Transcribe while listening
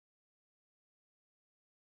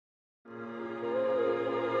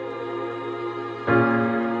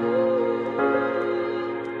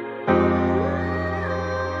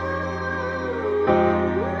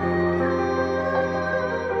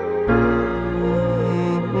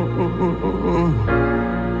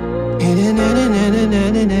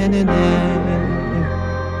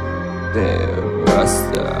Damn,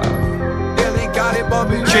 Rasta.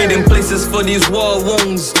 Trading places for these war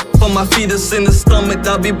wounds. For my fetus in the stomach,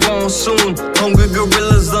 I'll be born soon. Hungry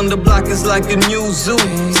gorillas on the block is like a new zoo.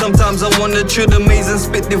 Sometimes I wanna treat amazing,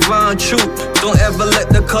 spit divine truth. Don't ever let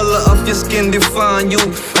the color of your skin define you.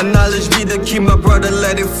 And knowledge be the key, my brother,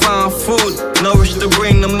 let it find food. Nourish the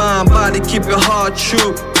brain, the mind, body, keep your heart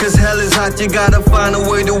true. Cause hell is hot, you gotta find a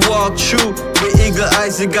way to walk through. With eagle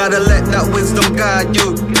eyes, you gotta let that wisdom guide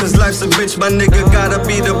you. Cause life's a bitch, my nigga, gotta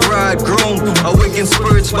be the bridegroom. Awaken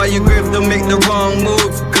spirits by your grave to make the wrong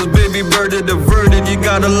move. Cause baby bird is diverted, you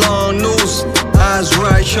got a long noose. Eyes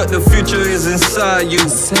right shut, the future is inside you.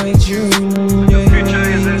 Inside you, the future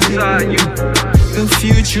is inside you. The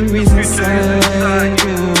future is inside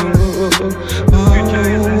you. The future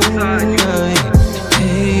is inside you.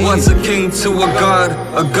 Once a king to a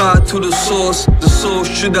god to the source. The soul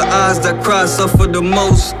through the eyes that cry suffer the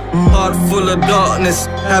most. Heart full of darkness,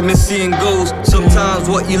 have me seeing ghosts. Sometimes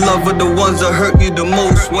what you love are the ones that hurt you the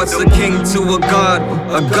most. What's a king to a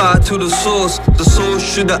god to the source. The soul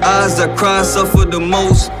through the eyes that cry suffer the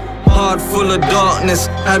most. Heart full of darkness,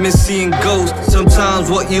 have me seeing ghosts. Sometimes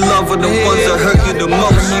what you love are the ones that hurt you the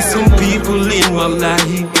most. I need some people in my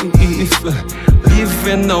life, live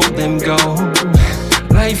and know them go.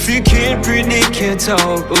 Life you can't predict at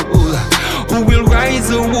all. Who will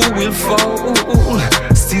rise or who will fall?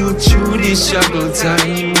 Still through these struggle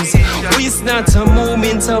times, waste not a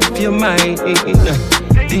moment of your mind.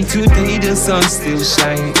 Day to day the sun still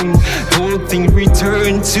shine. Whole thing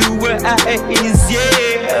return to her eyes.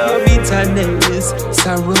 Yeah, bitterness,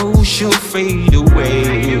 sorrow shall fade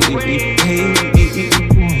away.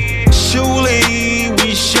 Surely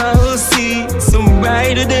we shall see some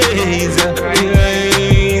brighter days.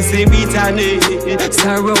 Say bitterness,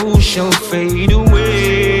 sorrow shall fade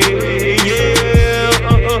away.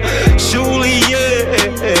 Yeah, surely, yeah,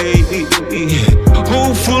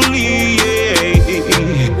 hopefully, yeah.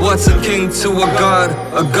 What's a king to a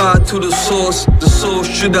god to the source. The soul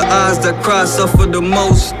through the eyes that cry suffer the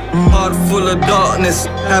most. Heart full of darkness,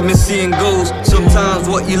 have me seeing ghosts. Sometimes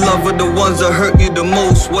what you love are the ones that hurt you the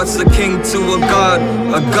most. What's a king to a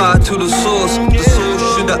god to the source. The soul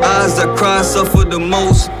through the eyes that cry suffer the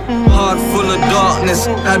most. Heart full of darkness,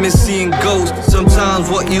 have me seeing ghosts. Sometimes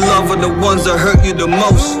what you love are the ones that hurt you the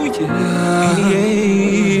most.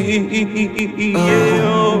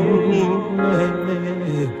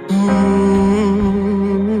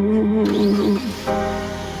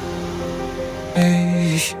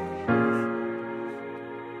 Hey.